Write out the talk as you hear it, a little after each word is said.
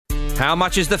How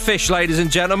much is the fish, ladies and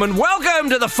gentlemen?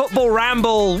 Welcome to the Football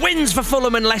Ramble. Wins for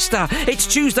Fulham and Leicester. It's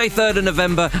Tuesday, 3rd of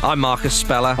November. I'm Marcus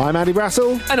Speller. I'm Andy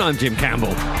Brassel. And I'm Jim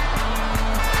Campbell.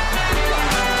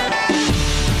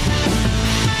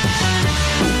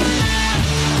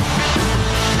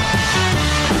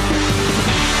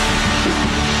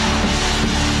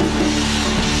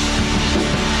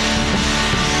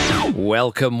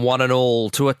 Welcome one and all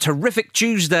to a terrific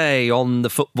Tuesday on the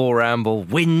Football Ramble.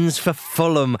 Wins for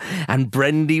Fulham and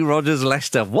Brendy Rodgers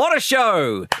Leicester. What a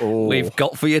show we've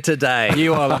got for you today.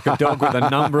 You are like a dog with a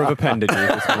number of appendages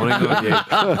this morning, aren't you?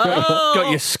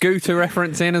 Got your scooter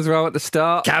reference in as well at the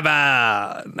start. Come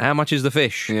on. How much is the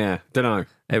fish? Yeah, don't know.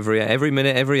 Every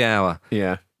minute, every hour.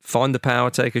 Yeah. Find the power,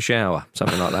 take a shower.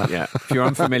 Something like that. Yeah. If you're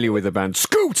unfamiliar with the band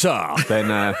Scooter,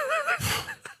 then...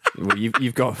 Well,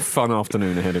 you've got a fun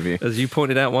afternoon ahead of you. As you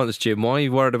pointed out once, Jim, why are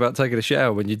you worried about taking a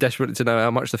shower when you're desperate to know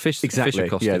how much the fish are costing?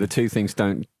 Yeah, the two things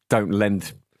don't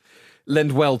lend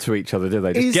well to each other, do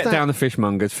they? Just get down the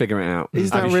fishmongers, figure it out.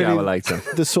 Is that have really shower later?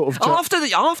 The sort of after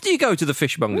you go to the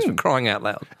fishmongers for crying out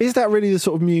loud? Is that really the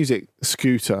sort of music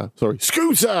scooter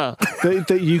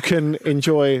that you can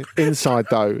enjoy inside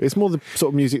though? It's more the sort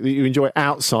of music that you enjoy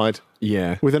outside.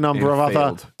 Yeah, with a number of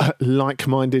other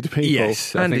like-minded people.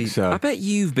 Yes, Andy, I think so. I bet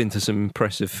you've been to some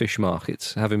impressive fish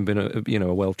markets, having been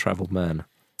a well-travelled man.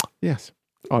 Yes,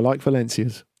 I like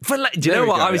Valencia's. Do you know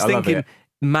what I was thinking?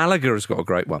 Malaga has got a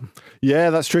great one.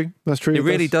 Yeah, that's true. It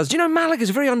really does. Do you know,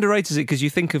 Malaga's very underrated because you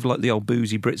think of like the old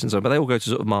boozy Brits and so on, but they all go to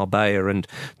sort of Marbella and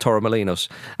Torremolinos.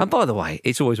 And by the way,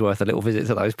 it's always worth a little visit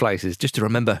to those places just to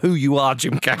remember who you are,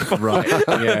 Jim Campbell. Right,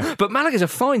 yeah. But Malaga's a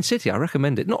fine city. I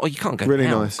recommend it. You can't go really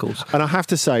down, nice. Of course. And I have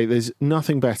to say, there's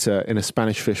nothing better in a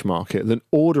Spanish fish market than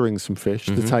ordering some fish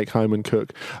to take home and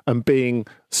cook and being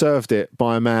served it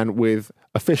by a man with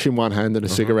a fish in one hand and a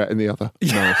cigarette in the other.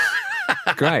 Nice.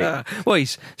 Great. Well,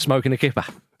 he's smoking a kipper.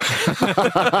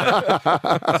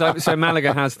 So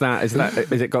Malaga has that. Is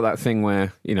it got that thing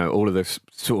where all of the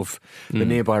sort of the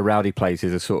nearby rowdy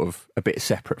places are sort of a bit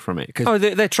separate from it?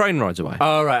 They're train rides away.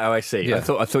 Oh right. Oh, I see. Yeah.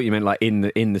 I thought you meant like in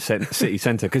the city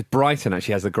centre, because Brighton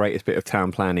actually has the greatest bit of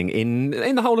town planning in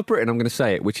the whole of Britain. I'm going to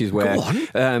say it, which is where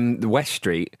the West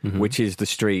Street, which is the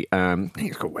street. I think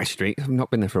it's called West Street. I've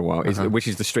not been there for a while. Which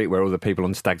is the street where all the people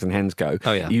on Stags and Hens go.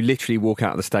 Oh yeah. You literally walk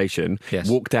out of the station,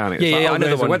 walk down it. I know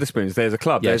there's the a one. Wetherspoons. There's a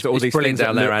club. Yeah, there's all these brilliant things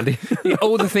down there, Andy.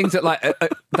 all the things that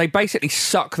they basically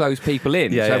suck those people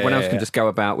in, so everyone else can just go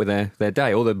about with their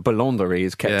day. All the boulangerie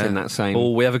is kept in that same.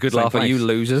 Oh, we have a good laugh place. at you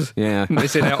losers. Yeah,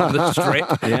 missing out on the strip,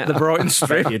 the Brighton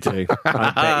strip. I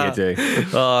bet you do.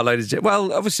 Oh, ladies and gentlemen.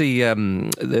 Well, obviously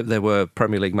there were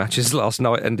Premier League matches last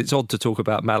night, and it's odd to talk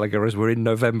about Malaga as we're in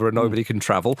November and nobody can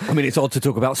travel. I mean, it's odd to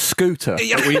talk about Scooter.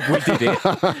 We did it.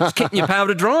 It's keeping your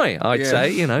powder dry, I'd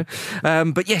say.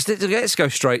 But yes, let's go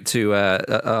straight to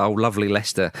our lovely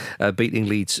Leicester beating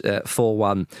Leeds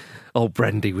 4-1. Oh,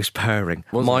 Brendy was purring.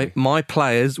 My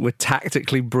players were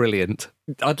tactically brilliant.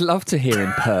 I'd love to hear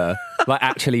him purr, like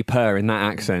actually purr in that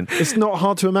accent. It's not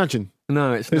hard to imagine.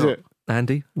 No, it's not. Is it?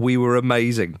 Andy, we were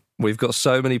amazing. We've got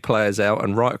so many players out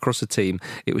and right across the team.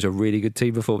 It was a really good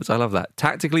team performance. I love that.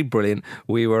 Tactically brilliant.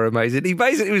 We were amazing. He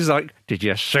basically was like, did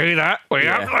you see that? We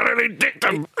absolutely dicked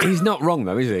them. He's not wrong,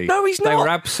 though, is he? No, he's not. They were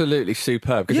absolutely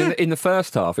superb. Because in the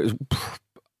first half, it was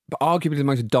arguably the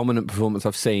most dominant performance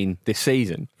I've seen this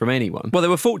season from anyone. Well, they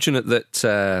were fortunate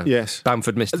that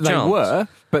Bamford missed the chance. They were.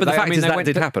 But the fact is that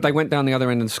did happen. They went down the other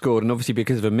end and scored, and obviously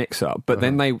because of a mix-up. But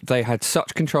then they had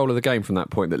such control of the game from that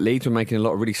point that Leeds were making a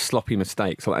lot of really sloppy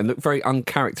mistakes and looked very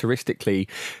uncharacteristically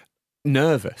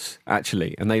nervous,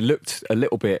 actually. And they looked a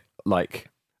little bit like...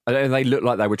 They looked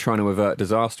like they were trying to avert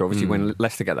disaster. Obviously, when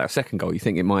Leicester get that second goal, you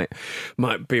think it might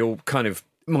be all kind of...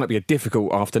 might be a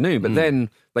difficult afternoon, but then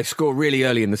they score really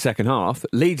early in the second half.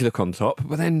 Leeds look on top,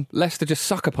 but then Leicester just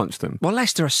sucker punched them. Well,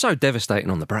 Leicester are so devastating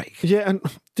on the break. Yeah, and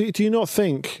do you not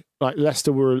think like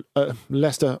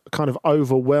Leicester kind of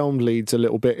overwhelmed Leeds a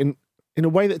little bit in a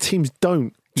way that teams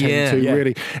don't tend to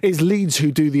really? It's Leeds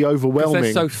who do the overwhelming.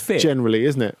 They're so fit. Generally,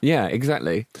 isn't it? Yeah,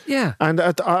 exactly. Yeah, and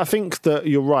I think that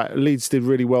you're right. Leeds did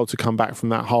really well to come back from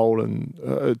that hole and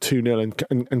 2-0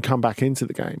 and come back into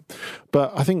the game.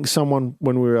 But I think someone,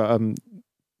 when we were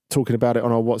talking about it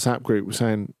on our WhatsApp group, was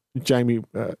saying Jamie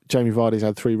Vardy's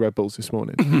had 3 Red Bulls this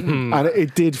morning, and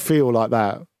it did feel like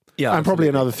that. Yeah, and probably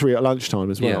another 3 at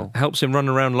lunchtime as well. Yeah. Helps him run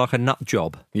around like a nut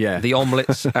job. Yeah. The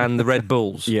omelettes and the Red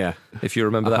Bulls. Yeah. If you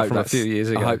remember that from a few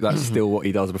years ago. I hope that's still what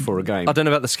he does before a game. I don't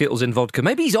know about the Skittles in vodka.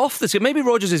 Maybe he's off the... Maybe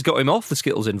Rodgers has got him off the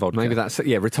Skittles in vodka. Maybe that's...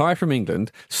 Yeah, retire from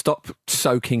England, stop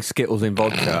soaking Skittles in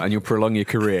vodka and you'll prolong your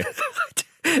career.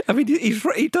 I mean,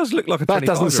 he does look like a 25-year-old. That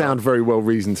doesn't sound very well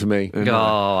reasoned to me.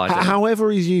 Oh,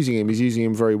 However he's using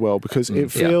him very well, because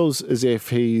it feels as if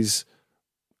he's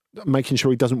making sure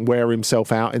he doesn't wear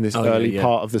himself out in this early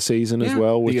part of the season as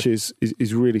well, which is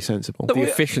really sensible. The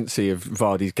efficiency of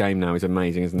Vardy's game now is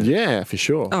amazing, isn't it? Yeah, for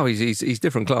sure. Oh, he's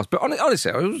different class. But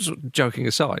honestly, I was joking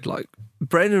aside, like,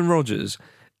 Brendan Rodgers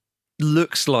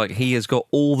looks like he has got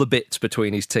all the bits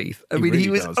between his teeth. I mean, he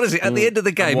was does. Honestly at the end of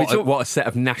the game. What a set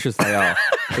of gnashers they are!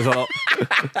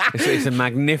 It's a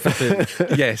magnificent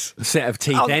set of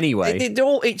teeth. Anyway,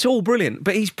 it's all brilliant.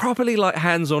 But he's properly like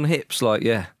hands on hips. Like,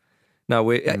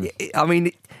 no, I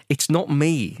mean, it's not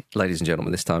me, ladies and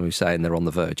gentlemen. This time, who's saying they're on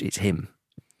the verge? It's him.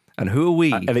 And who are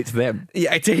we? And it's them.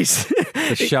 Yeah, it is.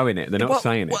 They're showing it. They're not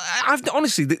saying it. I've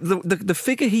honestly, the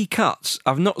figure he cuts,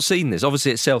 I've not seen this.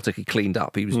 Obviously, at Celtic, he cleaned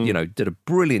up. He was, did a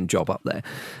brilliant job up there.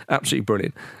 Absolutely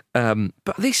brilliant.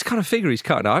 But this kind of figure he's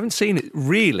cut, I haven't seen it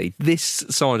really this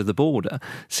side of the border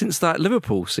since that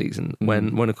Liverpool season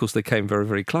when of course they came very,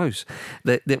 very close.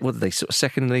 What did they sort of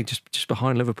second in the league, just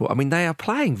behind Liverpool? I mean, they are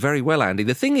playing very well, Andy.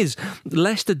 The thing is,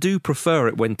 Leicester do prefer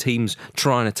it when teams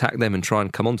try and attack them and try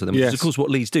and come onto them, which is of course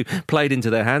what Leeds do. Played into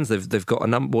their hands. They've got a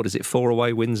number. What is it? 4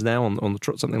 away wins now on the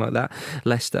trot, something like that.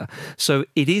 Leicester. So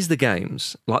it is the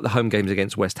games like the home games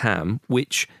against West Ham,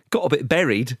 which got a bit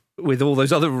buried with all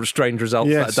those other strange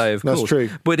results that day, of course. That's true.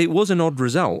 But it was an odd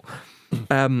result.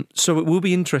 So it will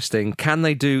be interesting. Can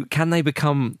they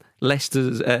become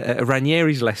Leicester's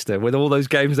Ranieri's Leicester with all those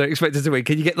games they're expected to win?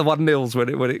 Can you get the 1-0s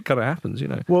when it kind of happens?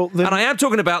 Well, and I am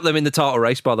talking about them in the title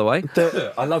race, by the way.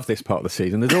 I love this part of the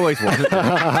season. There's always one. Isn't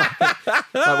there?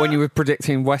 Like when you were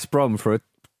predicting West Brom for a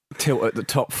tilt at the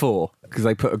top 4 because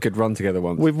they put a good run together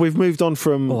once. We've moved on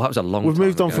from. Oh, that was a long. We've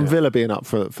moved on from Villa being up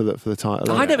for the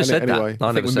title. I never said anyway. that.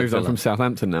 I think we moved on from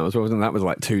Southampton now as well. Wasn't that was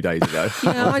like 2 days ago?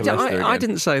 I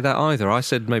didn't say that either. I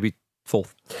said maybe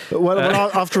 4th. Well,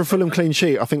 after a Fulham clean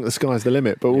sheet, I think the sky's the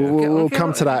limit. But we'll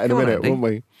come to that in a minute, won't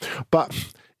we?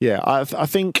 But yeah, I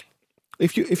think.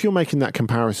 If you're making that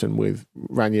comparison with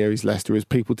Ranieri's Leicester, as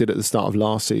people did at the start of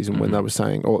last season when they were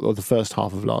saying, or the first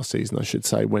half of last season, I should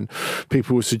say, when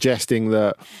people were suggesting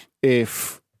that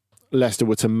if Leicester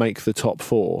were to make the top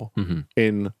 4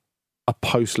 in a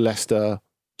post-Leicester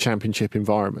Championship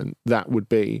environment, that would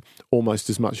be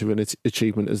almost as much of an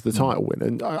achievement as the title win.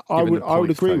 And I would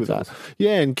agree with that.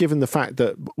 Yeah, and given the fact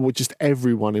that just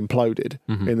everyone imploded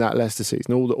in that Leicester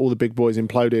season, all the big boys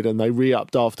imploded, and they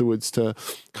re-upped afterwards to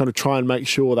kind of try and make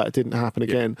sure that didn't happen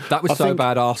again. That was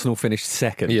bad. Arsenal finished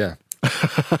second. Yeah.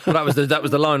 Well, that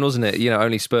was the line, wasn't it?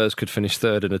 Only Spurs could finish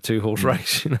third in a 2-horse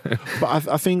race. But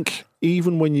I think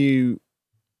even when you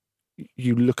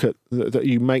look at that,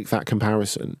 you make that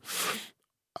comparison.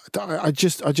 I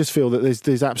just feel that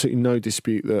there's absolutely no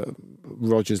dispute that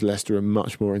Rodgers Leicester are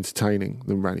much more entertaining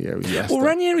than Ranieri's Leicester. Well,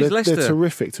 Ranieri's Leicester, they're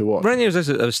terrific to watch. Ranieri's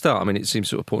Leicester at the start. I mean, it seems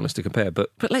sort of pointless to compare, but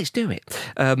let's do it.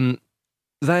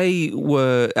 They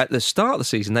were, at the start of the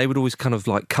season, they would always kind of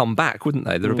like come back, wouldn't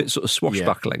they? They're a bit sort of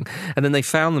swashbuckling. Yeah. And then they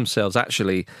found themselves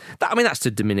actually, that's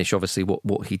to diminish obviously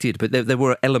what he did, but there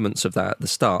were elements of that at the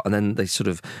start, and then they sort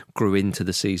of grew into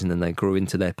the season and they grew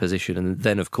into their position. And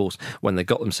then, of course, when they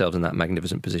got themselves in that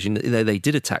magnificent position, they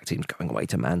did attack teams going away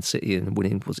to Man City and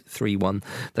winning, was it 3-1?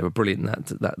 They were brilliant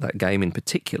in that game in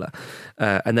particular.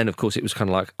 And then, of course, it was kind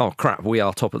of like, oh crap,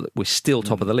 we're still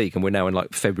top of the league, and we're now in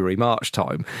like February, March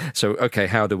time. So, okay,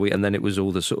 how do we? And then it was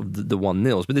all the sort of the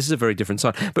 1-0s. But this is a very different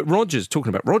side. But talking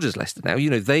about Rodgers Leicester now,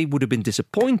 they would have been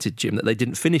disappointed, Jim, that they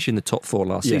didn't finish in the top 4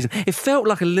 last season. It felt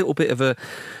like a little bit of a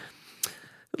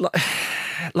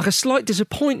like a slight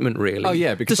disappointment, really. Oh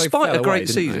yeah, because despite a great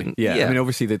season. Yeah, I mean,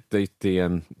 obviously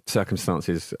the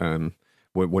circumstances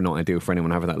were not ideal for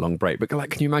anyone having that long break. But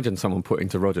can you imagine someone putting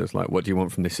to Rodgers what do you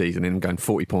want from this season, and going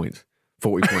 40 points?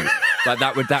 40 points.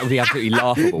 That would be absolutely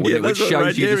laughable. Yeah, that's what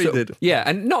Ranieri did. Yeah,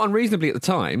 and not unreasonably at the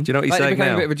time. Do you know what he's saying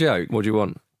now? A bit of a joke. What do you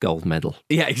want? Gold medal.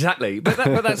 Yeah, exactly. But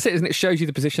that's it, isn't it? It shows you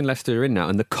the position Leicester are in now,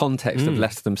 and the context of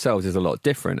Leicester themselves is a lot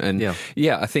different. And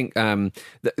I think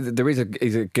there is a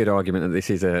good argument that this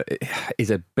is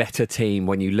a better team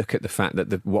when you look at the fact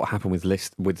that what happened with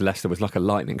Leicester was like a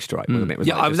lightning strike, wasn't it? It was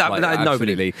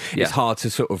nobody. It's hard to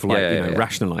sort of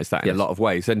rationalise that in a lot of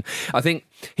ways. And I think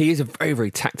he is a very, very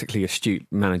tactically astute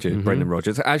manager, Brendan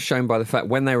Rodgers, as shown by the fact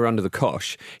when they were under the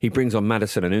cosh, he brings on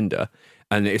Maddison and Under.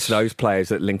 And it's those players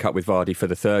that link up with Vardy for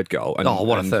the third goal. And,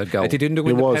 what a third goal. Did Under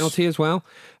win the penalty as well?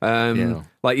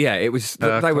 It was.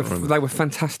 They were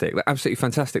fantastic. Absolutely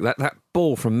fantastic. That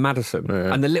ball from Maddison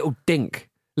and the little dink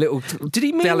Did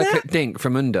he mean delicate that? dink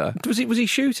from under. Was he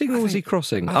shooting or was he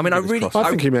crossing? I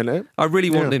think he meant it. I really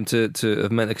want him to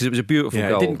have meant it because it was a beautiful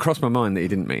goal. It didn't cross my mind that he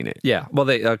didn't mean it. Yeah. Well,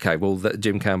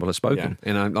 Jim Campbell has spoken. Yeah.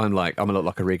 And I'm a lot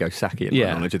like Arrigo Sacchi in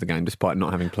my knowledge of the game, despite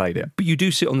not having played it. But you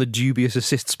do sit on the dubious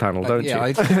assists panel, don't you?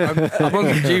 I'm on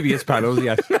the dubious panels.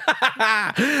 Yes.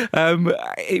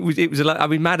 It was. I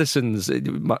mean, Maddison's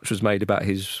much was made about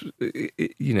his,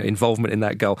 involvement in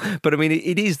that goal. But I mean,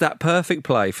 it is that perfect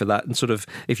play for that, and sort of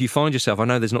if you find yourself, I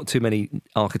know there's not too many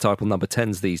archetypal number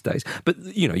 10s these days, but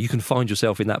you can find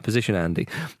yourself in that position, Andy.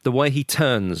 The way he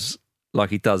turns like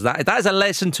he does, that is a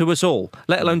lesson to us all,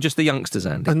 let alone just the youngsters,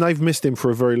 Andy. And they've missed him for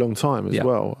a very long time as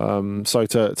well. So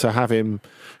to have him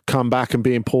come back and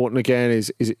be important again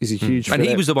is a huge. And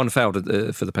he was the one fouled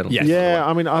for the penalty. Yeah,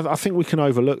 I mean, I think we can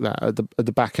overlook that at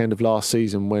the back end of last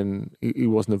season when he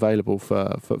wasn't available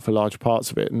for large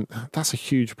parts of it, and that's a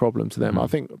huge problem to them. I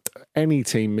think any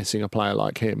team missing a player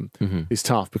like him is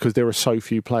tough because there are so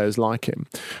few players like him,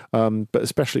 but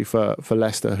especially for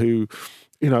Leicester, who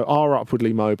are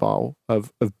upwardly mobile,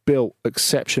 have built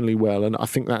exceptionally well, and I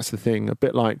think that's the thing. A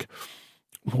bit like,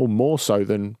 or more so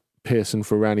than Pearson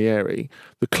for Ranieri,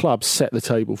 the club set the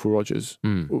table for Rodgers.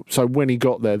 So when he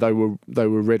got there, they were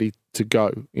ready to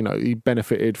go. He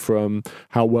benefited from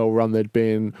how well run they'd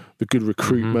been, the good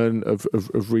recruitment of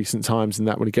recent times, and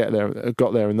that when he got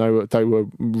there, and they were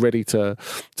ready to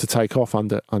take off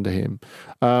under him.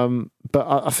 But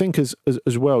I think as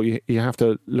well, you have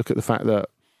to look at the fact that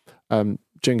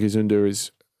Cengiz Ünder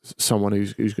is someone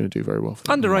who's going to do very well for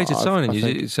them. Underrated signing,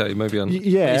 you say, maybe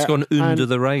he's gone under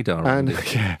the radar.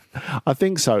 I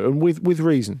think so, and with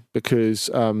reason,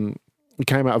 because he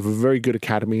came out of a very good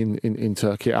academy in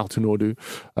Turkey,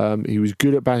 Altınordu. He was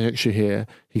good at Başakşehir.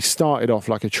 He started off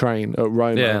like a train at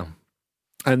Roma,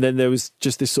 and then there was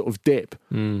just this sort of dip,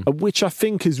 which I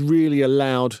think has really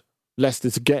allowed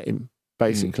Leicester to get him.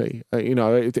 Basically,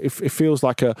 it feels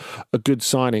like a good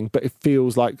signing, but it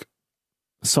feels like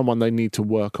someone they need to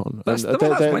work on. That's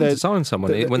when to sign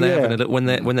someone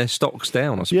when their stock's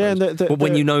down, I suppose. Yeah,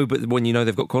 when you know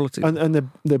they've got quality, and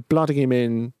they're blooding him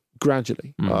in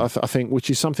gradually. I think, which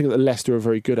is something that Leicester are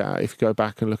very good at. If you go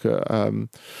back and look at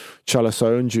Çağlar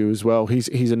Söyüncü as well,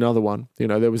 he's another one.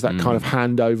 There was that kind of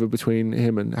handover between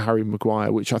him and Harry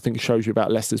Maguire, which I think shows you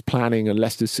about Leicester's planning and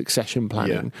Leicester's succession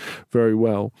planning very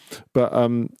well. But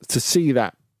to see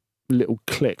that little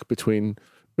click between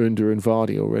Ünder and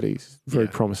Vardy already is very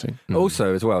promising.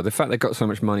 Also, as well, the fact they got so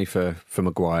much money for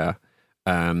Maguire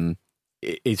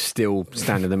is still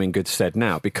standing them in good stead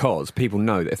now, because people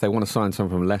know that if they want to sign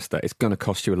someone from Leicester, it's going to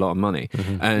cost you a lot of money.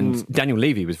 And Daniel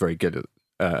Levy was very good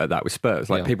at that with Spurs.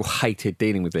 People hated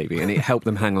dealing with Levy, and it helped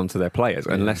them hang on to their players.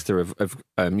 And Leicester have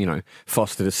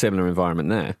fostered a similar environment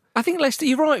there. I think Leicester,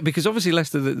 you're right, because obviously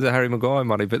Leicester, the Harry Maguire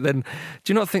money, but then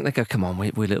do you not think they go, come on,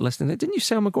 we're little Leicester? Didn't you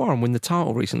sell Maguire and win the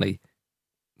title recently?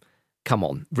 Come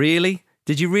on, really?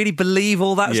 Did you really believe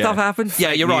all that stuff happened?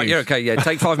 Yeah, you're right. You're okay. Yeah,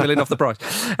 take $5 million off the price.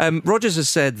 Rodgers has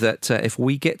said that if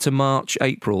we get to March,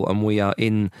 April, and we are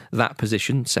in that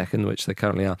position, second, which they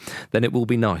currently are, then it will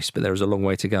be nice, but there is a long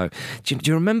way to go. Do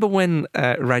you remember when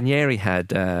Ranieri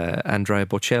had Andrea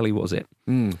Bocelli, was it?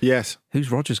 Yes.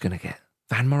 Who's Rodgers going to get?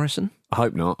 Van Morrison? I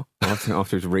hope not.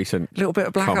 After his recent little bit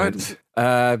of black comments.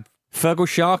 Fergal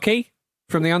Sharkey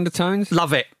from the Undertones.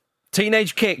 Love it.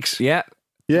 Teenage kicks. Yeah.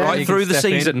 Right through the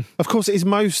season. In. Of course, his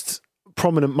most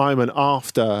prominent moment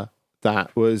after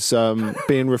that was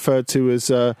being referred to as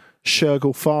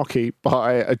Shergal Farkey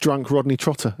by a drunk Rodney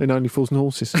Trotter in Only Fools and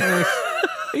Horses.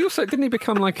 He also didn't he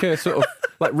become like a sort of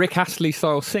like Rick Astley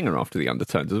style singer after the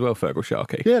Undertones as well, Fergal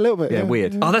Sharkey? Yeah, a little bit. Yeah,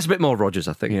 weird. Oh, that's a bit more Rodgers,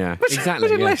 I think. Yeah, exactly.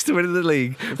 Imagine Leicester winning the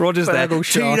league. Rodgers there.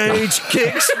 Teenage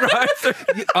kicks, right?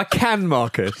 I can,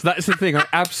 Marcus. That's the thing. I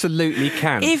absolutely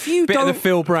can. If you bit don't, of the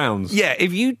Phil Browns. Yeah,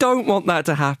 if you don't want that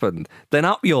to happen, then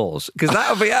up yours, because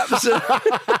that'll be absolute.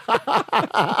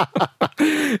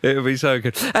 It'll be so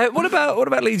good. What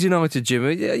about Leeds United, Jim?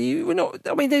 We're not.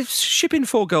 I mean, they're shipping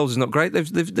 4 goals is not great.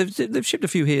 They've shipped a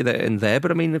few here, there, and there. But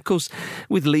I mean, of course,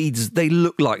 with Leeds, they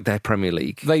look like they're Premier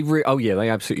League. They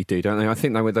absolutely do, don't they? I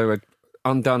think they were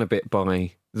undone a bit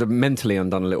by. They're mentally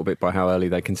undone a little bit by how early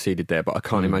they conceded there, but I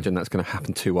can't imagine that's going to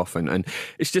happen too often. And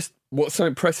it's just what's so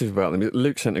impressive about them.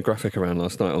 Luke sent a graphic around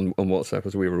last night on WhatsApp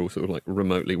as we were all sort of like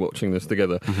remotely watching this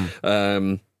together.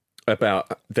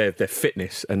 about their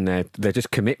fitness and their just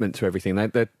commitment to everything.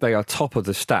 They are top of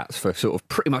the stats for sort of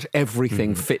pretty much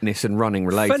everything fitness and running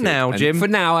related. For now, Jim. For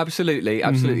now, absolutely.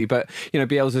 But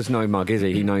Bielsa's no mug, is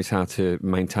he? He knows how to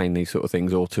maintain these sort of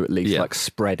things, or to at least like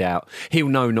spread out. He'll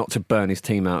know not to burn his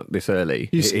team out this early.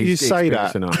 You say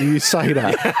that. You say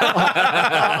that.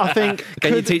 I think.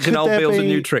 Can you teach an old Bielsa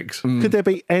new tricks? Could there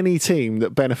be any team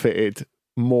that benefited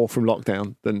more from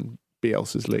lockdown than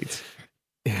Bielsa's Leeds?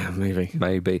 Yeah,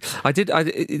 maybe. I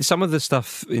did. Some of the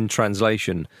stuff in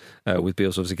translation with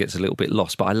Bielsa obviously gets a little bit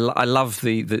lost, but I love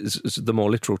the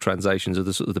more literal translations of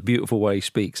the sort of the beautiful way he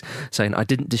speaks, saying, "I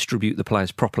didn't distribute the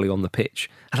players properly on the pitch."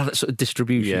 I love that sort of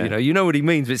distribution. You know what he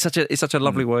means. But it's such a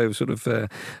lovely way of sort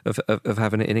of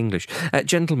having it in English.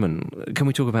 Gentlemen, can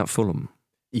we talk about Fulham?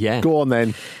 Yeah, go on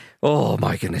then. Oh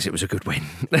my goodness, it was a good win.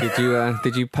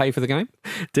 Did you pay for the game?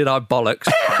 Did I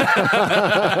bollocks?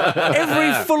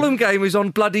 Every Fulham game is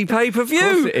on bloody pay-per-view.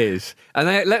 Of course it is.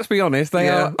 And let's be honest, they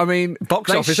are. I mean,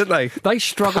 box office, aren't they? They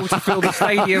struggle to fill the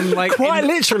stadium. Quite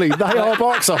literally, they are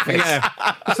box office. Yeah,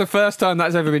 it's the first time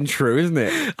that's ever been true, isn't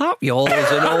it? Up yours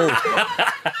and all.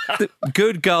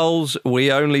 Good goals.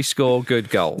 We only score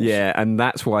good goals. Yeah, and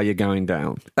that's why you're going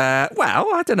down.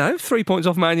 Well, I don't know. 3 points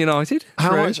off Man United.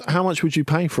 How much would you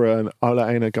pay for an Ola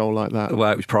Aina goal like that?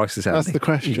 Well, it was priceless. That's the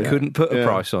question. You couldn't put a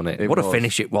price on it. What a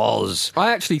finish it was.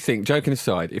 I actually think, joking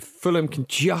aside, if Fulham can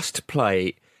just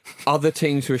play other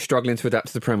teams who are struggling to adapt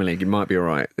to the Premier League, it might be all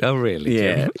right. Oh, really?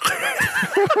 Yeah.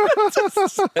 So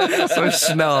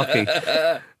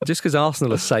snarky. Just because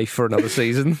Arsenal are safe for another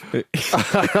season.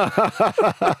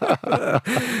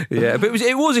 Yeah, but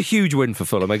it was a huge win for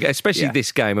Fulham, especially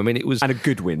this game. I mean, it was... And a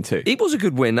good win too. It was a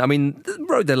good win. I mean,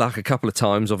 rode their luck a couple of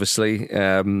times, obviously.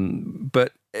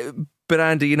 But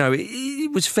Andy,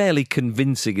 it was fairly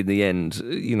convincing in the end.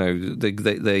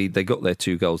 They got their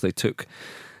 2 goals. They took...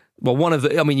 Well, one of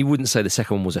the... I mean, you wouldn't say the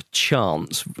second one was a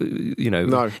chance.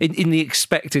 No. In the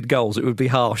expected goals, it would be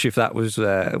harsh if that was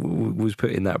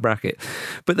put in that bracket.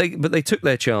 But they took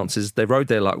their chances. They rode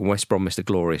their luck when West Brom missed a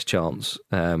glorious chance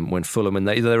when Fulham, and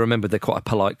they remembered they're quite a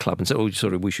polite club and said, "Oh,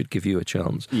 sorry, we should give you a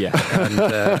chance." Yeah.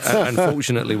 And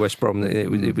unfortunately, West Brom,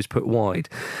 it was put wide.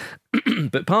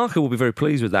 But Parker will be very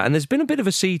pleased with that. And there's been a bit of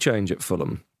a sea change at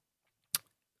Fulham.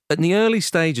 In the early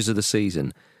stages of the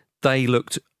season, they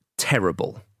looked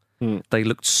terrible. They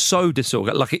looked so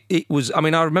disorganized. Like it was. I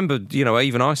mean, I remember.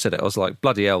 Even I said it. I was like,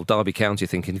 "Bloody hell, Derby County!"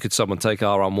 Thinking, could someone take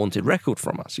our unwanted record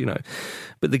from us?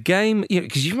 But the game,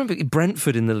 because you remember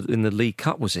Brentford in the League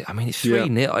Cup, was it? I mean, it's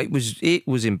 3-0. It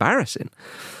was embarrassing.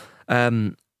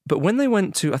 But when they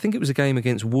went to, I think it was a game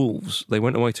against Wolves, they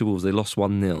went away to Wolves, they lost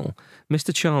 1-0. Missed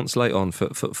a chance late on for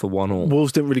 1-1.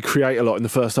 Wolves didn't really create a lot in the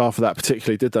first half of that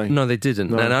particularly, did they? No, they didn't.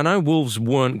 No. And I know Wolves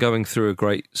weren't going through a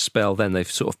great spell then. They've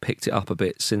sort of picked it up a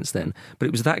bit since then. But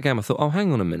it was that game I thought, oh,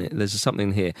 hang on a minute, there's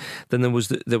something here. Then it's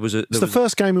the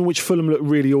first game in which Fulham looked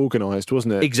really organised,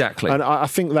 wasn't it? Exactly. And I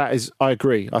think I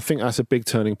agree. I think that's a big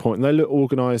turning point. And they look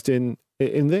organised in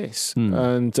this.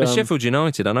 And Sheffield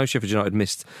United, I know Sheffield United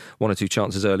missed 1 or 2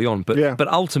 chances early on, but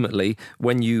ultimately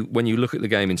when you look at the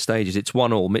game in stages, it's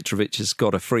 1-1. Mitrovic has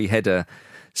got a free header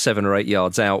 7 or 8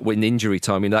 yards out in injury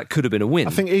time. I mean, that could have been a win.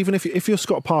 I think even if you're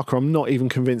Scott Parker, I'm not even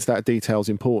convinced that detail's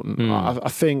important. I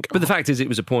think, but the fact is, it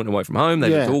was a point away from home.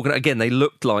 They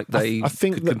looked like they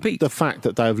could compete. The fact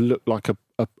that they've looked like a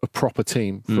proper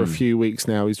team for a few weeks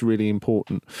now is really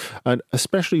important, and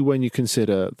especially when you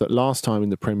consider that last time in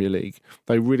the Premier League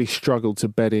they really struggled to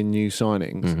bed in new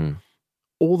signings. Mm-hmm.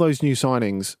 All those new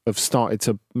signings have started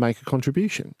to make a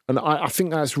contribution, and I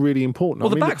think that's really important. Well,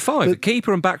 the back five, the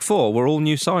keeper and back four, were all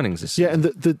new signings this season. Yeah,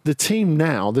 and the team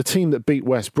now, the team that beat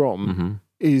West Brom,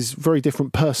 is very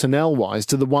different personnel-wise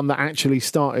to the one that actually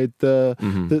started the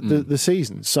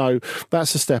season. So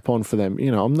that's a step on for them.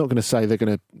 I'm not going to say they're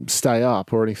going to stay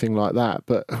up or anything like that,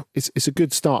 but it's a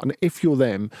good start. And if you're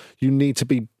them, you need to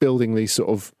be building these sort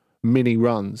of mini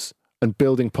runs and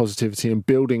building positivity and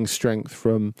building strength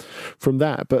from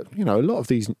that. But, a lot of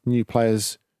these new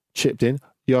players chipped in.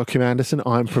 Joachim Andersen,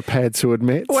 I'm prepared to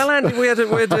admit. Well, Andy,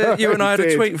 you and I had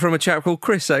a tweet from a chap called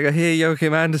Chris saying, I hear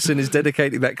Joachim Andersen is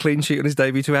dedicating that clean sheet on his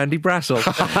debut to Andy Brassel.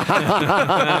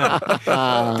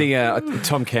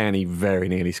 Tom Kearney very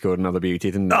nearly scored another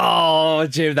beauty, didn't he? Oh,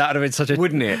 Jim, that would have been such a...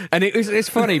 Wouldn't it? And it's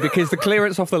funny because the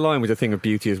clearance off the line was a thing of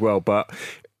beauty as well, but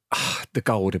the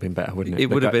goal would have been better, wouldn't it? It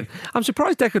would have been. I'm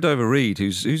surprised Decordova-Reid,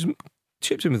 who's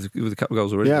chipped him with a couple of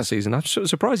goals already this season. I'm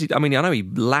surprised. I know he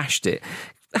lashed it.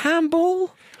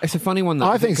 Handball? It's a funny one.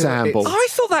 I think it's a handball. I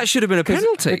thought that should have been a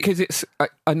penalty. Because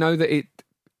I know that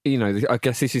you know, I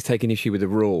guess this is taking issue with the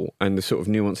rule and the sort of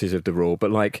nuances of the rule,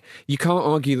 but like, you can't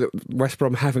argue that West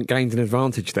Brom haven't gained an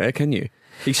advantage there, can you?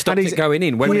 He stopped it going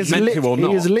in, whether it's meant to or not.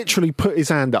 He has literally put his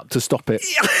hand up to stop it.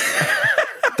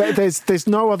 There's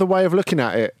no other way of looking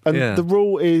at it. And the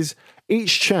rule is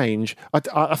each change,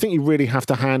 I think you really have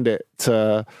to hand it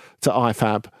to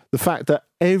IFAB. The fact that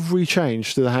every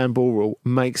change to the handball rule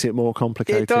makes it more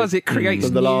complicated. It does. It creates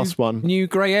than the last one. New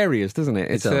grey areas, doesn't it?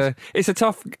 It's a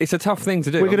tough thing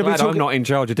to do. I'm not in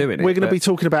charge of doing it. We're going to be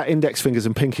talking about index fingers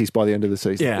and pinkies by the end of the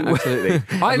season. Yeah, absolutely.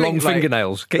 Long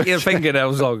fingernails. Get your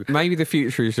fingernails long. Maybe the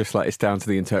future is just like it's down to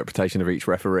the interpretation of each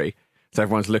referee. So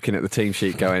everyone's looking at the team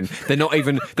sheet going, they're not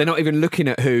even looking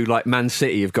at who like Man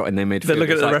City have got in their midfield. They're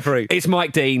looking at the referee. It's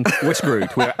Mike Dean. We're screwed.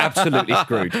 We're absolutely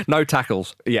screwed. No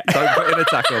tackles. Yeah. Don't put in a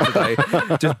tackle today.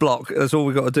 Just block. That's all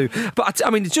we've got to do. But I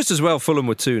mean, it's just as well Fulham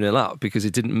were 2-0 up because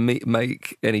it didn't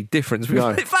make any difference. No.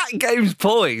 If that game's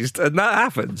poised and that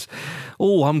happens,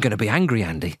 I'm going to be angry,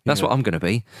 Andy. That's what I'm going to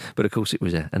be. But of course, it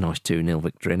was a nice 2-0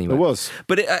 victory anyway. It was.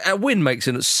 But a win makes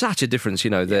such a difference.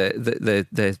 You know, they're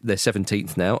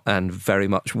 17th now and very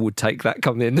much would take that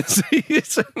come the end of the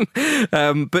season.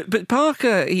 But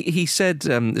Parker, he said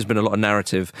there's been a lot of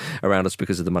narrative around us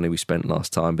because of the money we spent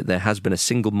last time, but there has been a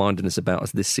single-mindedness about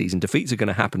us this season. Defeats are going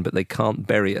to happen, but they can't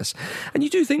bury us. And you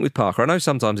do think with Parker, I know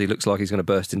sometimes he looks like he's going to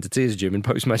burst into tears, Jim, in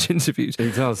post-match interviews. He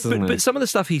does, doesn't he? But some of the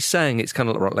stuff he's saying, it's kind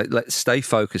of like let's stay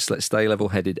focused, let's stay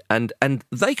level-headed. And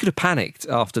they could have panicked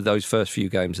after those first few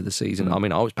games of the season. I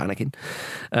mean, I was panicking.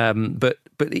 But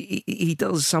he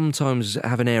does sometimes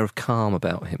have an air of calm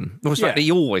about him. Well,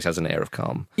 he always has an air of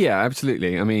calm. Yeah,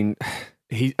 absolutely. I mean,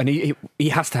 he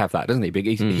has to have that, doesn't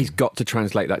he? He's got to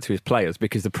translate that to his players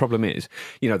because the problem is,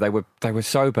 you know, they were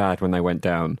so bad when they went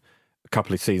down a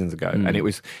couple of seasons ago, and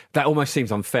that almost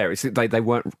seems unfair. They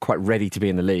weren't quite ready to be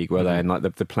in the league, were they? And like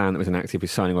the plan that was enacted with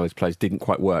signing all those players didn't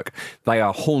quite work. They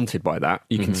are haunted by that.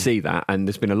 You can see that, and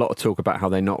there's been a lot of talk about how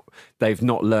they've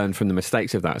not learned from the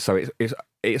mistakes of that. So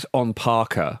it's on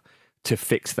Parker to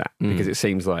fix that because it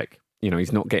seems like, you know,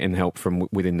 he's not getting help from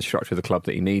within the structure of the club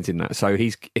that he needs in that. So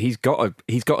he's got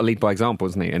to lead by example,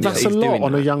 isn't he? And that's a lot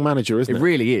on a young manager, isn't it? It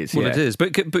really is. Well, it is.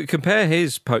 But compare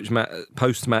his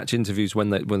post-match interviews when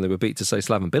they were beat to say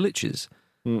Slaven Bilic's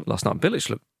last night.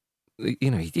 Bilic looked, you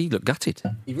know, he looked gutted.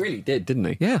 He really did, didn't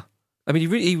he? Yeah. I mean,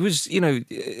 he was, you know,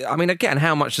 I mean, again,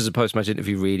 how much does a post-match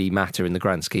interview really matter in the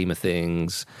grand scheme of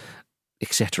things,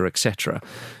 etc., etc.?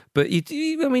 But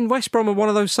I mean, West Brom are one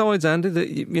of those sides, Andy, that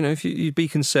you know, if you'd be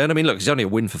concerned. I mean, look, it's only a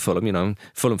win for Fulham. You know,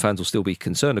 Fulham fans will still be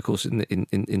concerned, of course, in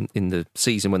the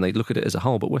season when they look at it as a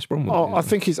whole. But West Brom, I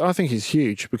think it's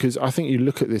huge because I think you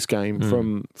look at this game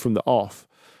from the off,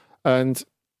 and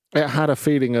it had a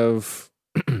feeling of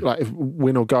like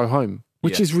win or go home,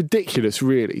 which is ridiculous,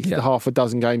 really. Yeah. Half a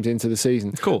dozen games into the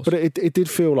season, of course, but it did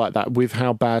feel like that with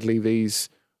how badly these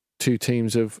two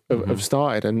teams have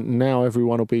started, and now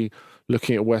everyone will be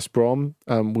looking at West Brom.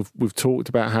 We've talked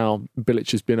about how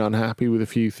Bilic has been unhappy with a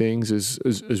few things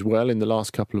as well in the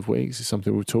last couple of weeks. It's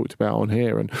something we've talked about on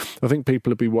here, and I think people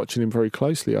will be watching him very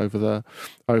closely over the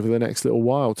next little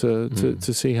while to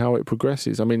see how it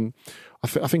progresses. I mean, I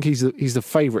think he's the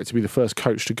favourite to be the first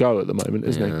coach to go at the moment,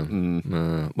 isn't he?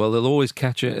 Well, they'll always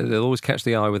catch it. They'll always catch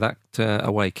the eye with that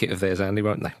away kit of theirs, Andy,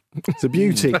 won't they? It's a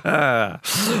beauty.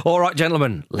 All right,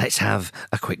 gentlemen, let's have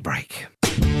a quick break.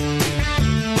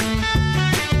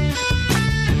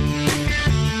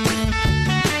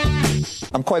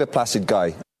 I'm quite a placid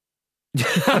guy.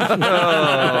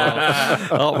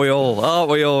 Aren't we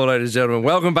all, ladies and gentlemen?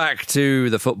 Welcome back to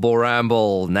the Football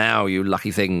Ramble. Now, you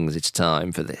lucky things, it's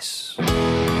time for this.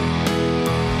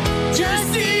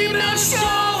 Just email show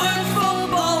at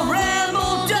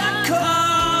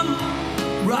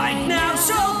footballramble.com right now,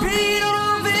 so Peter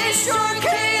or Vish or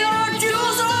Kate or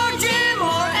Jules or Jim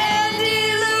or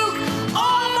Andy, Luke,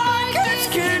 all my kids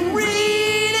can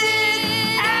read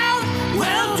it out.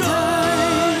 Well done.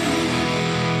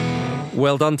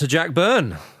 Well done to Jack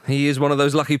Byrne. He is one of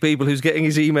those lucky people who's getting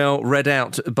his email read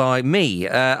out by me.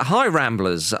 Hi,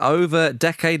 Ramblers, over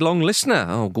decade-long listener.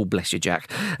 Oh, God bless you, Jack.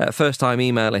 First-time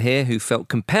emailer here who felt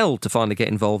compelled to finally get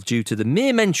involved due to the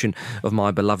mere mention of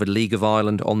my beloved League of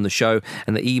Ireland on the show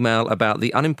and the email about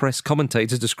the unimpressed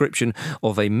commentator's description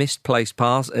of a misplaced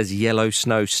pass as yellow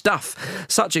snow stuff.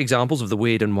 Such examples of the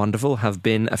weird and wonderful have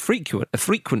been a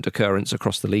frequent occurrence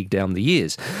across the league down the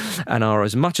years and are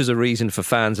as much as a reason for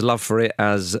fans' love for it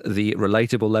as the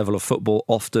relatable level of football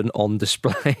often on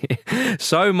display.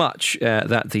 So much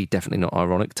that the definitely not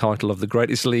ironic title of the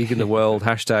greatest league in the world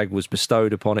hashtag was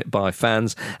bestowed upon it by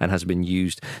fans and has been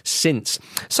used since.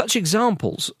 Such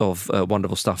examples of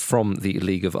wonderful stuff from the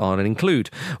League of Ireland include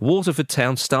Waterford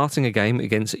Town starting a game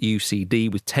against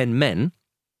UCD with 10 men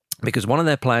because one of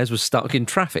their players was stuck in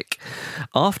traffic.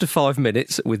 After 5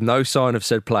 minutes, with no sign of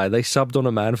said player, they subbed on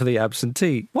a man for the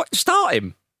absentee. What? Start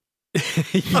him!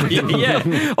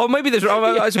 Yeah. Or maybe there's,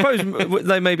 I suppose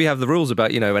they maybe have the rules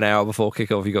about, an hour before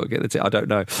kick-off you've got to get the I don't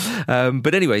know.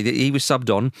 But anyway, he was subbed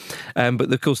on.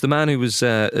 But of course, the man who was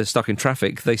stuck in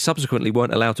traffic, they subsequently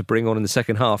weren't allowed to bring on in the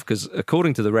second half because,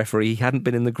 according to the referee, he hadn't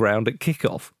been in the ground at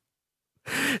kick-off.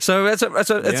 So that's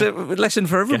a lesson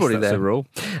for everybody there. That's a rule.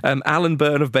 Alan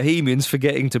Byrne of Bohemians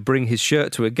forgetting to bring his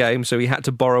shirt to a game, so he had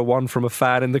to borrow one from a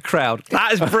fan in the crowd.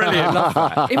 That is brilliant. Love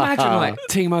that. Imagine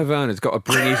Timo Werner's got to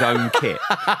bring his own kit.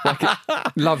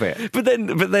 Love it. But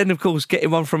then of course getting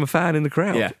one from a fan in the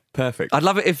crowd. Yeah, perfect. I'd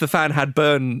love it if the fan had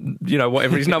Byrne,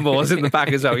 whatever his number was in the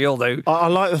back as well. You'll do. I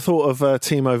like the thought of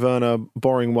Timo Werner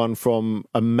borrowing one from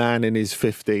a man in his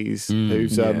 50s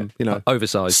who's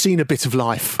oversized, seen a bit of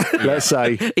life. Let's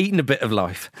say eaten a bit of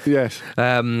life. Yes.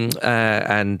 Jack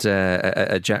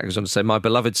goes on to say, my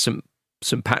beloved St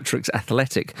Patrick's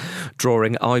Athletic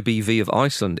drawing IBV of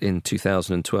Iceland in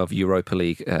 2012 Europa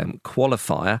League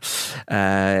qualifier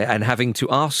and having to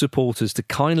ask supporters to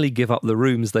kindly give up the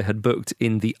rooms they had booked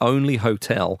in the only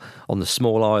hotel on the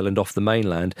small island off the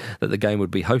mainland that the game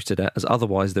would be hosted at, as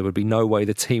otherwise there would be no way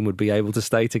the team would be able to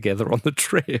stay together on the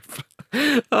trip.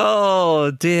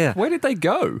 Oh dear. Where did they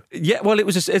go? Yeah, well, it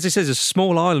was, as it says, a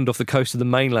small island off the coast of the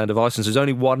mainland of Iceland, so there's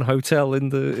only one hotel in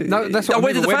the... No, that's what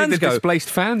where did the fans go?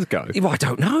 Displaced fans go? Well, I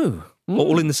don't know.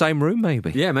 All in the same room,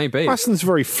 maybe. Yeah, maybe. Iceland's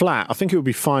very flat. I think it would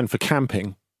be fine for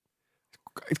camping.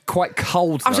 It's quite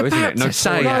cold, though, I was isn't about it? to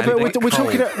say, No, but we're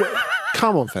cold. talking...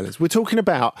 Come on, fellas. We're talking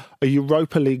about a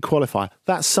Europa League qualifier.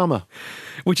 That's summer.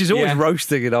 Which is always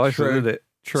roasting in Iceland, True. isn't it?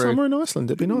 True. Summer in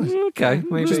Iceland, it'd be nice. Okay,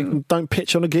 maybe. Just don't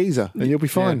pitch on a geezer and you'll be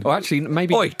fine. Yeah. Or actually,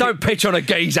 maybe... Oi, don't pitch on a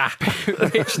geezer.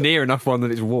 pitch near enough one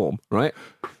that it's warm, right?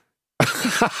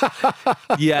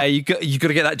 Yeah, you got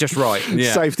to get that just right.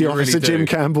 Yeah, Safety you officer really do. Jim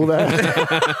Campbell there.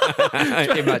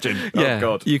 Imagine. Yeah, Oh,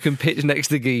 God. you can pitch next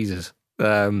to geezers.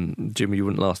 Jim, you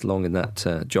wouldn't last long in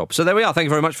that job. So there we are. Thank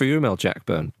you very much for your email, Jack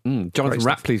Byrne. Jonathan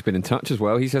Rapley's been in touch as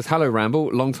well. He says, hello,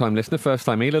 Ramble, long-time listener,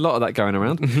 first-time emailer, a lot of that going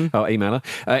around. Emailer.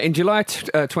 In July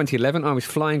 2011, I was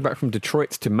flying back from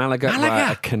Detroit to Malaga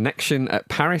via a connection at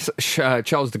Paris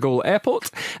Charles de Gaulle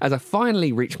Airport. As I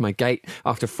finally reached my gate,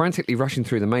 after frantically rushing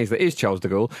through the maze that is Charles de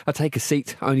Gaulle, I take a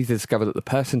seat, only to discover that the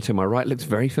person to my right looks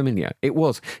very familiar. It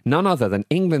was none other than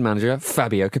England manager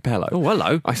Fabio Capello. Oh,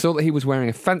 hello. I saw that he was wearing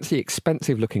a fancy,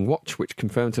 expensive-looking watch, which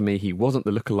confirmed to me he wasn't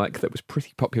the lookalike that was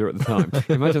pretty popular at the time.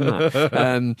 Imagine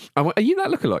that. I went, are you that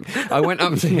lookalike? I went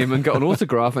up to him and got an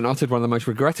autograph and uttered one of the most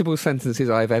regrettable sentences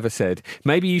I have ever said.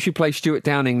 Maybe you should play Stuart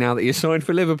Downing now that you're signed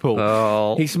for Liverpool.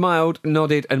 Oh. He smiled,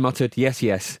 nodded and muttered, yes,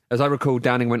 yes. As I recall,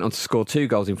 Downing went on to score 2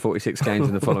 goals in 46 games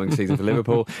in the following season for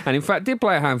Liverpool, and in fact did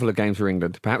play a handful of games for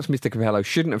England. Perhaps Mr. Capello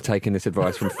shouldn't have taken this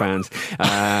advice from fans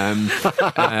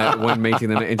when meeting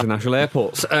them at international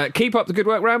airports. Keep up the good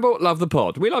work, Ramble. Love the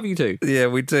pod. We love you too. Yeah,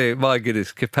 we do. My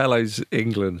goodness, Capello's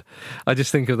England. I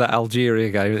just think of that Algeria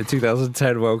game at the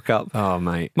 2010 World Cup. Oh,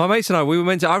 mate. My mates and I, we were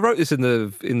meant to... I wrote this in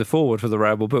the foreword for the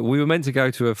Ramble, but we were meant to go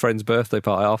to a friend's birthday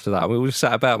party after that, and we all just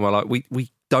sat about and we're like,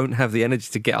 we don't have the energy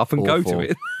to get up and go to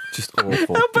it. Just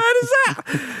awful. How bad is that?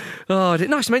 Oh,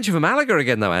 nice mention for Malaga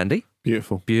again, though, Andy.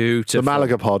 Beautiful. Beautiful. The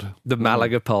Malaga pod. The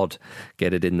Malaga pod.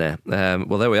 Get it in there.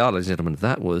 Well, there we are, ladies and gentlemen.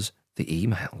 That was the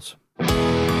emails.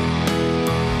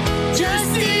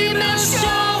 Just email show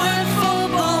at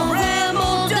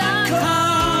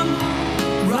footballramble.com.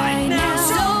 Right now,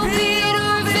 so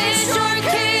Peter, Victor,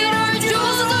 Kate, or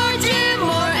Jules, or Jim,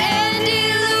 or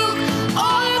Andy, Luke,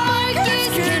 or my kids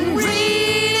can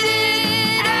read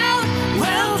it out.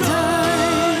 Well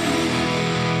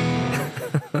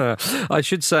done. I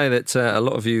should say that a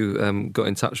lot of you got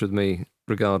in touch with me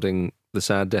regarding the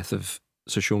sad death of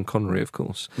Sir Sean Connery, of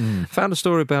course. Found a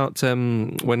story about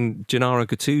when Gennaro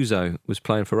Gattuso was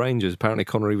playing for Rangers. Apparently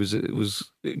Connery was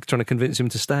trying to convince him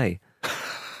to stay.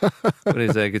 When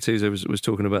Gattuso was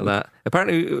talking about that.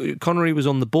 Apparently Connery was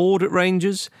on the board at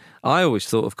Rangers. I always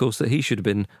thought, of course, that he should have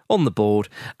been on the board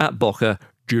at Boca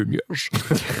Juniors.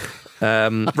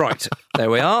 Right,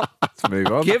 there we are. Let's move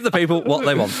on. Give the people what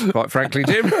they want, quite frankly,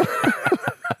 Jim.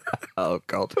 Oh,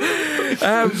 God.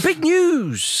 Big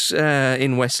news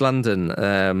in West London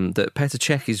that Petr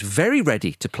Cech is very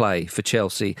ready to play for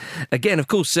Chelsea. Again, of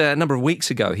course, a number of weeks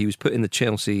ago, he was put in the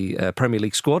Chelsea Premier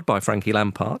League squad by Frankie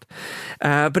Lampard.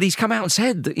 But he's come out and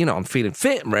said that, I'm feeling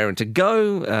fit, I'm raring to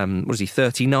go. What is he,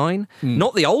 39?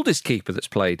 Not the oldest keeper that's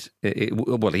played.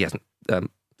 Well, he hasn't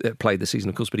played the season,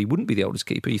 of course, but he wouldn't be the oldest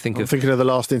keeper. I'm thinking of the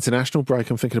last international break.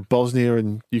 I'm thinking of Bosnia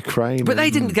and Ukraine. But they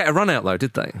didn't get a run out, though,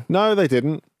 did they? No, they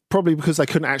didn't. Probably because they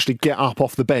couldn't actually get up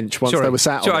off the bench once they were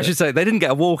sat on I should say, they didn't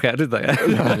get a walkout, did they?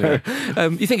 No.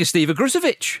 You think of Steve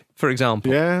Agrusovic, for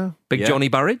example. Yeah. Big Johnny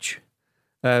Burridge.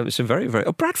 Some very, very...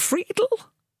 Oh, Brad Friedel?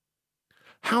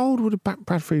 How old would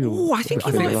Brad Friedel? Oh, I think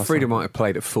Friedel might have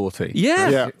played at 40.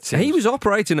 Yeah. He was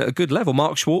operating at a good level.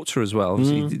 Mark Schwarzer as well.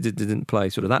 Obviously, he didn't play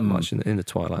sort of that much in the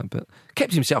twilight, but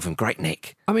kept himself in great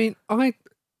nick. I mean,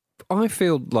 I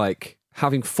feel like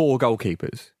having 4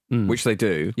 goalkeepers, which they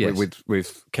do,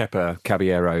 with Kepa,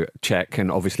 Caballero, Cech,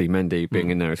 and obviously Mendy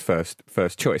being in there as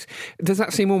first choice. Does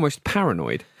that seem almost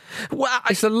paranoid? Well,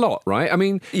 it's a lot, right? I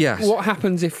mean, yes. What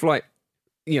happens if,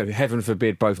 heaven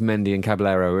forbid, both Mendy and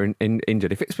Caballero are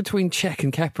injured? If it's between Cech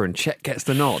and Kepa and Cech gets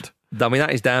the nod? I mean,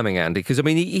 that is damning, Andy, because,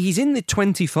 he's in the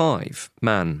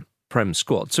 25-man Prem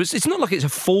squad. So it's not like it's a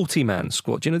 40-man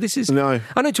squad. This is... No.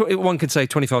 I know one could say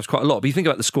 25 is quite a lot, but you think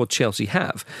about the squad Chelsea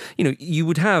have. You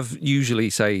would have usually,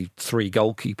 say, 3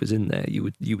 goalkeepers in there, you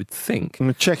would think.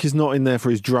 And Cech is not in there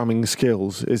for his drumming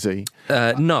skills, is he?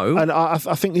 No. And I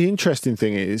think the interesting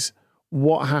thing is,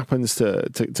 what happens to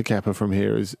Kepa from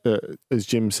here, as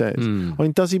Jim says?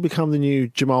 Does he become the new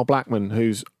Jamal Blackman,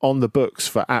 who's on the books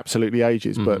for absolutely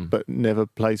ages, but never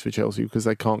plays for Chelsea because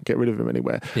they can't get rid of him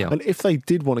anywhere? Yeah. And if they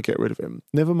did want to get rid of him,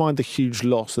 never mind the huge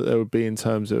loss that there would be in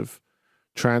terms of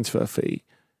transfer fee,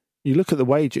 you look at the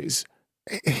wages,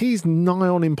 he's nigh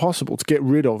on impossible to get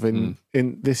rid of in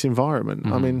this environment.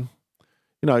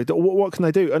 What can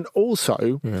they do? And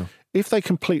also, if they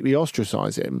completely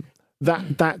ostracise him,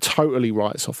 that totally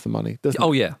writes off the money, doesn't it?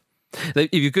 Oh yeah. They've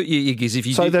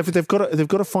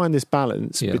got to find this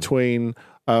balance between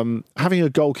having a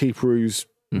goalkeeper who's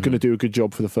going to do a good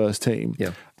job for the first team,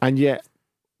 and yet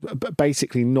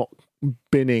basically not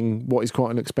binning what is quite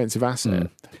an expensive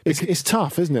asset. It's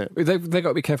tough, isn't it? They've got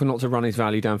to be careful not to run his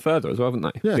value down further as well, haven't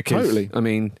they? Yeah, because, totally.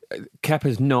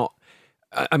 Kepa's not.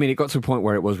 It got to a point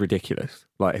where it was ridiculous,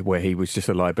 where he was just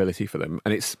a liability for them,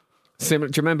 and it's similar.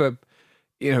 Do you remember?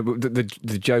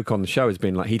 The joke on the show has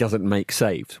been he doesn't make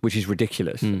saves, which is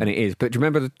ridiculous, and it is. But do you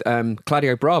remember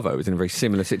Claudio Bravo was in a very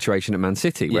similar situation at Man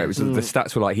City, where it was the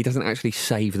stats were he doesn't actually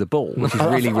save the ball, which is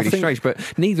really strange. But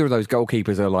neither of those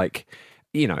goalkeepers are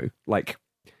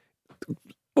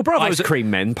Bravo ice cream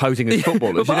men posing as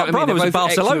footballers. Bravo was in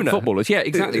Barcelona. Footballers, yeah,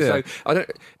 exactly. Yeah. So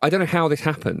I don't know how this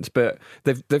happens, but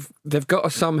they've got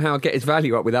to somehow get his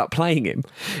value up without playing him.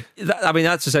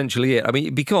 That's essentially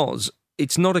it. Because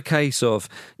it's not a case of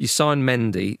you sign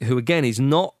Mendy, who again is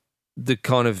not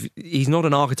he's not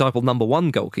an archetypal number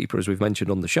 1 goalkeeper, as we've mentioned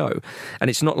on the show. And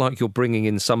it's not like you're bringing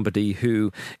in somebody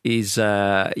who is,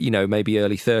 maybe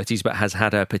early 30s, but has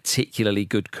had a particularly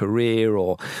good career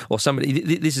or somebody.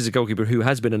 This is a goalkeeper who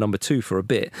has been a number 2 for a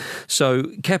bit. So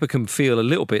Kepa can feel a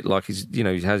little bit like he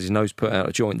has his nose put out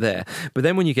of joint there. But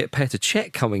then when you get Petr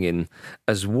Cech coming in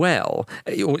as well,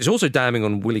 it's also damning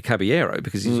on Willy Caballero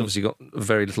because he's obviously got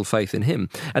very little faith in him.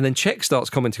 And then Cech starts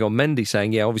commenting on Mendy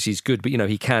saying, obviously he's good, but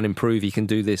he can improve. He can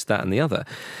do this, that and the other.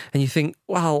 And you think,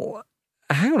 well,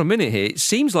 hang on a minute here. It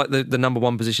seems like the number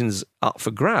 1 position's up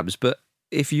for grabs, but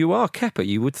if you are Kepa,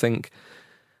 you would think,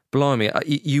 blimey,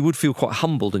 you would feel quite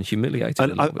humbled and humiliated.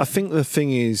 And I think the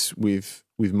thing is with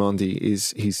Mendy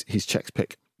is his Cech's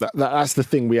pick. That's the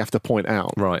thing we have to point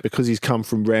out, right? Because he's come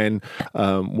from Rennes,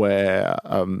 where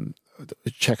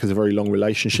Cech has a very long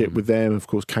relationship with them. Of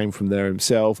course, came from there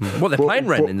himself. Well, they're playing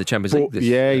Rennes in the Champions League.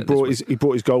 He brought his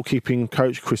goalkeeping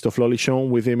coach Christophe Lolichon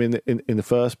with him in the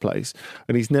first place,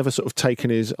 and he's never sort of taken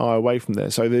his eye away from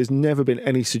there. So there's never been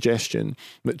any suggestion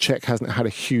that Cech hasn't had a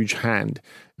huge hand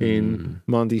in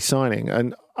Mendy's signing.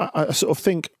 And I sort of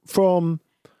think from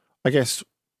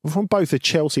both a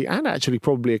Chelsea and actually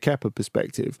probably a Kepa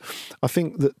perspective, I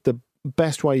think that the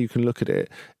best way you can look at it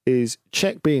is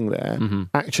Cech being there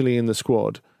actually in the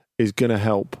squad is going to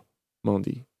help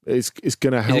Mendy. It's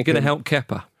going to help. Is it going to help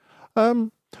Kepa?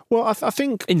 Well, I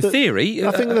think in theory, I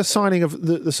think the signing of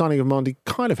the signing of Mendy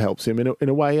kind of helps him in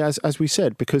a way, as we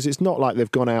said, because it's not like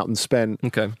they've gone out and spent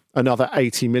another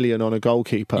 80 million on a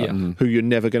goalkeeper who you're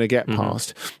never going to get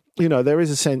past. There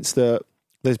is a sense that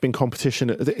there's been competition.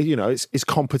 It's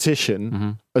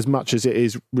competition as much as it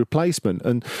is replacement.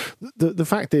 And the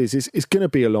fact is it's going to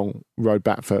be a long road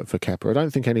back for Kepa. I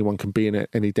don't think anyone can be in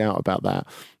any doubt about that.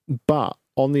 But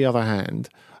on the other hand,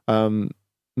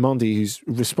 Mundy, who's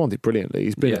responded brilliantly,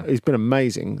 he's been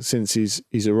amazing since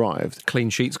he's arrived. Clean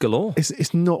sheets galore.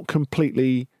 It's not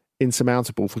completely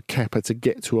insurmountable for Kepa to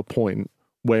get to a point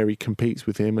where he competes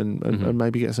with him and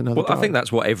maybe gets another go. I think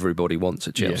that's what everybody wants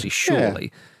at Chelsea,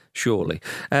 surely.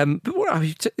 But what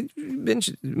I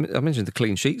mentioned the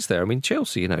clean sheets there. I mean,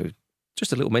 Chelsea,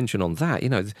 just a little mention on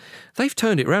that. They've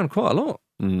turned it around quite a lot,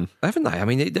 haven't they? I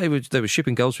mean, they were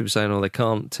shipping goals. People saying, they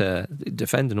can't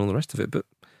defend and all the rest of it, but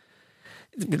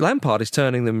Lampard is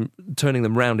turning them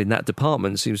round in that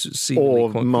department. Or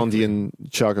Mundy and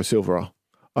Thiago Silva are.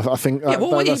 I think.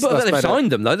 They've signed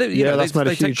them though.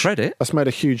 They take credit. That's made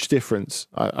a huge difference,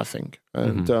 I think,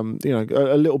 and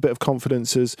a little bit of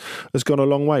confidence has gone a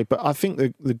long way. But I think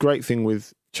the great thing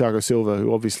with Thiago Silva,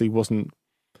 who obviously wasn't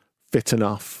fit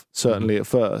enough, certainly at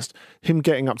first, him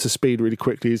getting up to speed really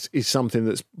quickly is something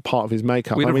that's part of his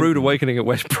makeup. We had a rude awakening at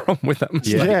West Brom with that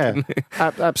mistake. Yeah,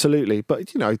 absolutely.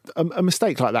 But a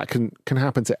mistake like that can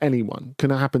happen to anyone. Can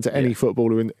happen to any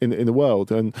footballer in the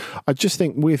world. And I just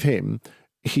think with him,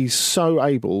 he's so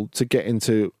able to get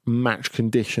into match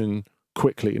condition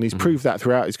quickly, and he's proved that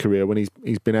throughout his career when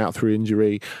he's been out through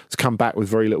injury, has come back with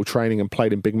very little training and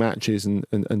played in big matches and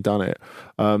done it.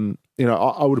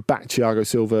 I would have backed Thiago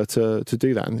Silva to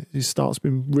do that, and his start's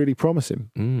been really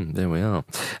promising. There we are.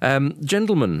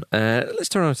 Gentlemen, let's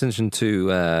turn our attention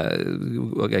to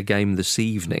a game this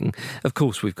evening. Of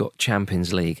course, we've got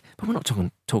Champions League, but we're not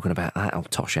talking about that,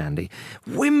 old tosh, Andy.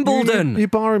 Wimbledon! You're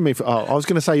barring me I was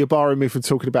going to say you're barring me from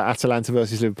talking about Atalanta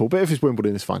versus Liverpool, but if it's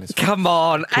Wimbledon, it's fine. Come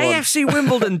on! AFC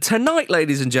Wimbledon tonight,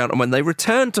 ladies and gentlemen. They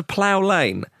return to Plough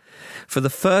Lane for the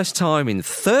first time in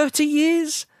 30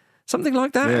 years? Something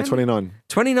like that? Yeah, 29.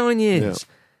 29 years.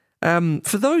 Yeah.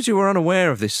 For those who are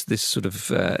unaware of this sort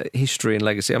of history and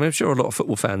legacy, I mean, I'm sure a lot of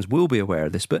football fans will be aware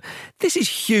of this, but this is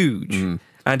huge.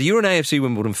 And you're an AFC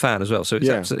Wimbledon fan as well, so it's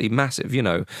absolutely massive,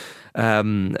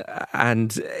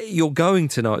 and you're going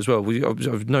tonight as well.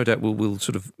 I've no doubt we'll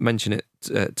sort of mention it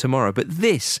tomorrow. But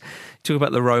this, talk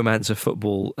about the romance of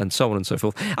football and so on and so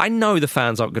forth. I know the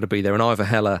fans aren't going to be there, and Ivor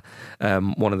Heller,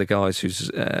 one of the guys who's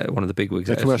one of the bigwigs,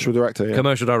 the commercial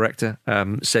director,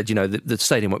 said, the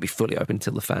stadium won't be fully open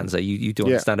until the fans there. You do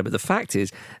understand it, but the fact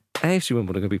is, AFC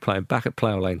Wimbledon are going to be playing back at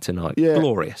Plough Lane tonight. Yeah,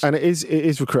 glorious. And it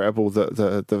is regrettable that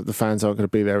the fans aren't going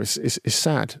to be there. It's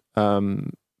sad.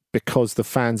 Because the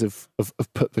fans have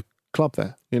put the club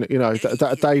there,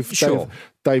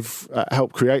 they've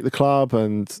helped create the club,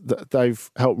 and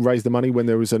they've helped raise the money when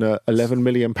there was an £11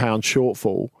 million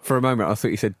shortfall. For a moment, I thought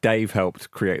you said Dave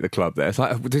helped create the club there. It's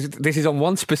like this is on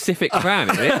one specific fan,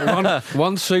 is it?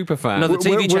 One super fan. No, the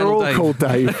TV we're channel. All Dave. Called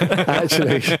Dave,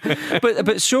 actually.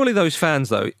 but surely those fans,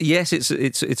 though, yes, it's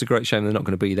a great shame they're not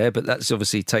going to be there, but that's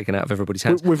obviously taken out of everybody's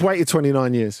hands. We've waited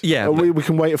 29 years. Yeah, we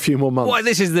can wait a few more months. Well,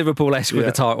 this is Liverpool-esque with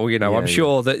the title. I'm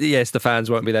sure that the fans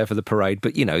won't be there for the parade,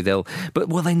 but But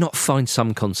will they not find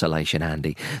some consolation,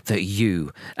 Andy, that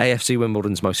you, AFC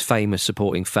Wimbledon's most famous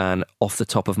supporting fan, off the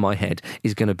top of my head,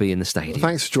 is going to be in the stadium? Well,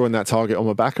 thanks for drawing that target on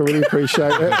my back. I really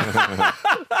appreciate it.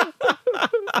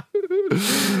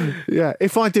 Yeah,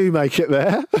 if I do make it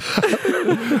there,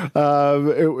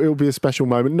 it'll be a special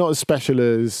moment. Not as special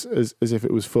as if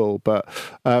it was full, but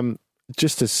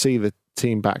just to see the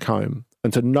team back home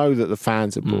and to know that the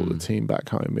fans have brought the team back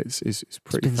home, it's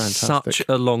pretty fantastic. Such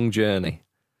a long journey.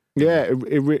 Yeah,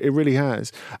 it really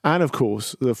has. And of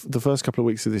course, the first couple of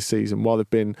weeks of this season, while they've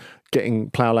been getting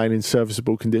Plough Lane in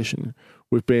serviceable condition,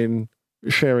 we've been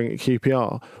sharing at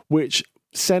QPR, which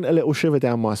sent a little shiver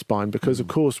down my spine because, of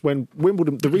course, when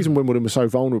the reason Wimbledon was so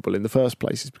vulnerable in the first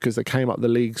place is because they came up the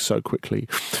league so quickly.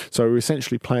 So we were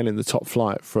essentially playing in the top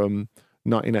flight from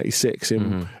 1986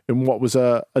 in what was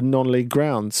a non-league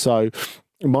ground. So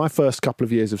my first couple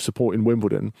of years of supporting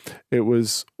Wimbledon, it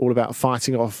was all about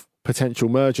fighting off potential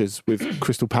mergers with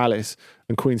Crystal Palace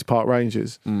and Queen's Park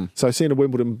Rangers. So seeing a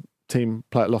Wimbledon team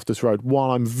play at Loftus Road,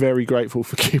 while I'm very grateful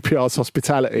for QPR's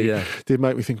hospitality, did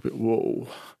make me think a bit, whoa,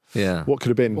 what could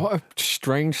have been? What a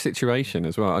strange situation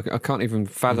as well. I can't even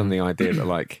fathom the idea that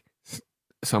like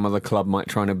some other club might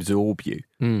try and absorb you.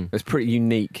 It's pretty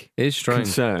unique. It is strange.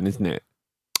 Concern, isn't it?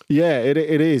 Yeah, it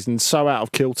is, and so out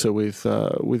of kilter with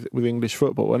English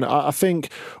football. And I think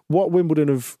what Wimbledon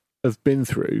have been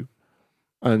through,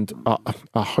 and are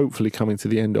hopefully coming to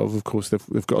the end of course,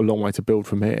 they've got a long way to build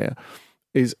from here,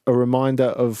 is a reminder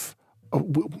of,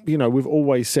 we've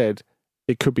always said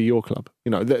it could be your club.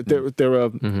 There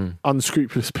are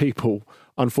unscrupulous people,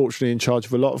 unfortunately, in charge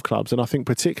of a lot of clubs. And I think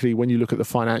particularly when you look at the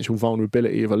financial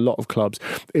vulnerability of a lot of clubs,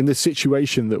 in the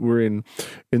situation that we're in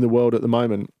the world at the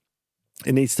moment,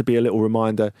 it needs to be a little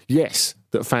reminder, yes,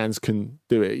 that fans can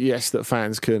do it. Yes, that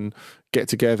fans can get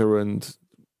together and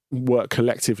work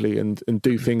collectively and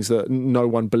do things that no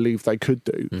one believed they could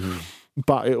do. Mm-hmm.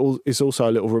 But it's also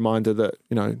a little reminder that,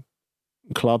 you know,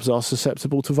 clubs are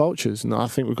susceptible to vultures, and I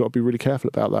think we've got to be really careful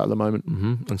about that at the moment.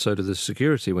 Mm-hmm. And so do the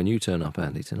security when you turn up,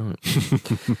 Andy, tonight.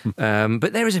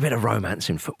 But there is a bit of romance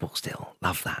in football still.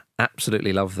 Love that.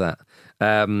 Absolutely love that.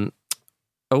 I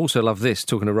also love this,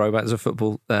 talking of romance of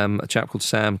football, a chap called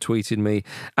Sam tweeted me,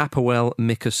 Apoel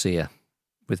Nicosia.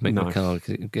 With Mick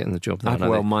McCarthy getting the job there.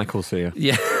 Well, Michael's here.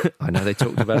 Yeah, I know they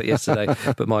talked about it yesterday,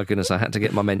 but my goodness, I had to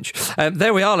get my mensch.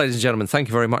 There we are, ladies and gentlemen. Thank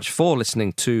you very much for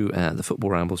listening to the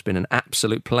Football Ramble. It's been an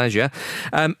absolute pleasure.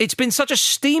 It's been such a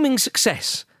steaming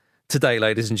success today,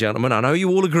 ladies and gentlemen. I know you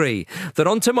all agree that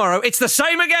on tomorrow it's the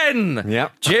same again.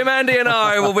 Yep. Jim, Andy and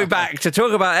I will be back to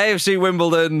talk about AFC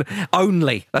Wimbledon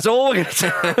only. That's all we're going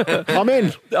to do. I'm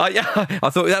in. I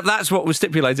thought that's what was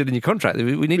stipulated in your contract.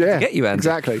 We needed to get you, Andy.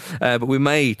 Exactly. But we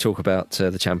may talk about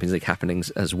the Champions League happenings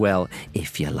as well,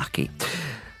 if you're lucky.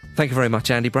 Thank you very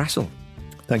much, Andy Brassel.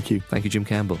 Thank you. Thank you, Jim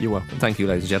Campbell. You're welcome. Thank you,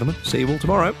 ladies and gentlemen. See you all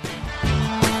tomorrow.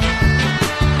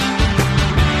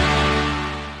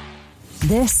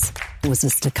 This was a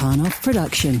Stakhanov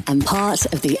production and part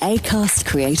of the Acast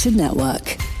Creative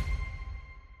Network.